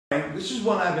This is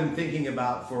one I've been thinking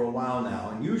about for a while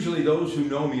now, and usually those who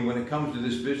know me when it comes to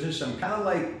this business, I'm kind of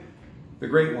like the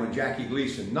great one, Jackie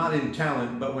Gleason. Not in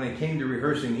talent, but when it came to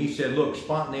rehearsing, he said, look,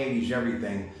 spontaneity is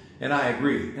everything, and I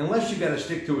agree. Unless you got to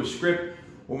stick to a script,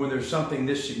 or when there's something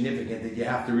this significant that you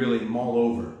have to really mull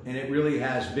over, and it really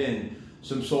has been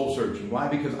some soul searching. Why?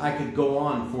 Because I could go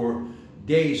on for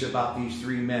days about these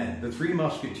three men. The three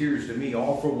musketeers to me,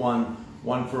 all for one,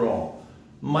 one for all.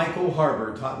 Michael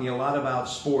Harbour taught me a lot about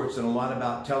sports and a lot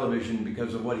about television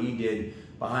because of what he did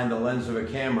behind the lens of a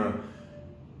camera.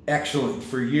 Excellent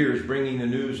for years, bringing the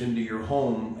news into your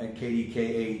home at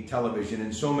KDKA television.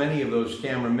 And so many of those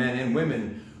cameramen and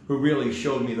women who really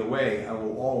showed me the way, I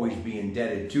will always be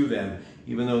indebted to them,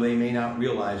 even though they may not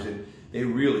realize it. They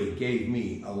really gave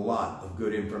me a lot of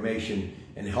good information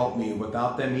and helped me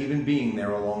without them even being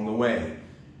there along the way.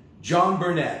 John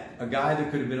Burnett, a guy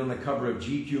that could have been on the cover of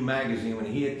GQ magazine when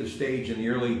he hit the stage in the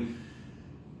early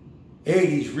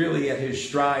 80s, really at his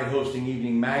stride hosting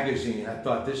Evening Magazine. I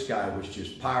thought this guy was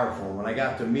just powerful. When I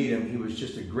got to meet him, he was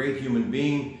just a great human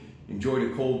being,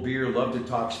 enjoyed a cold beer, loved to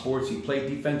talk sports. He played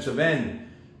defensive end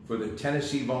for the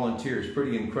Tennessee Volunteers,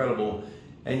 pretty incredible.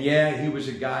 And yeah, he was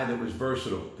a guy that was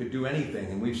versatile, could do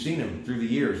anything, and we've seen him through the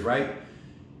years, right?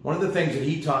 One of the things that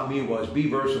he taught me was be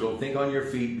versatile, think on your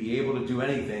feet, be able to do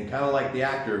anything, kind of like the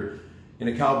actor in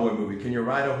a cowboy movie. Can you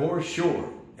ride a horse? Sure.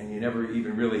 And you never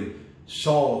even really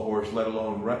saw a horse, let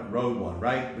alone rode one,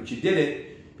 right? But you did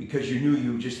it because you knew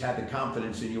you just had the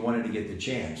confidence and you wanted to get the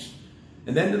chance.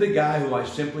 And then to the guy who I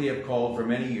simply have called for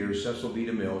many years, Cecil B.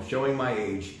 DeMille, showing my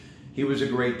age. He was a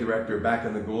great director back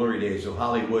in the glory days of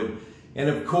Hollywood. And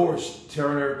of course,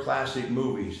 Turner Classic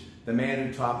Movies, the man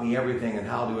who taught me everything and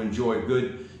how to enjoy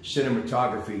good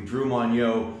cinematography. Drew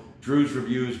Monyo, Drew's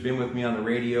Reviews, been with me on the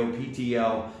radio,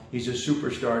 PTL. He's a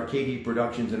superstar, KD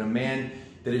Productions, and a man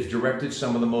that has directed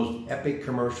some of the most epic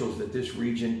commercials that this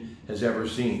region has ever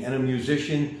seen. And a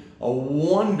musician, a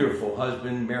wonderful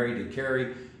husband, married to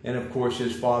Carrie, and of course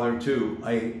his father too,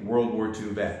 a World War II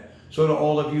vet. So to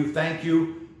all of you, thank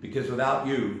you, because without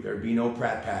you, there'd be no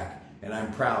Pratt Pack, and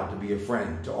I'm proud to be a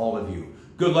friend to all of you.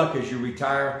 Good luck as you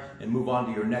retire and move on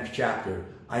to your next chapter.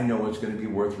 I know it's going to be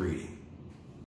worth reading.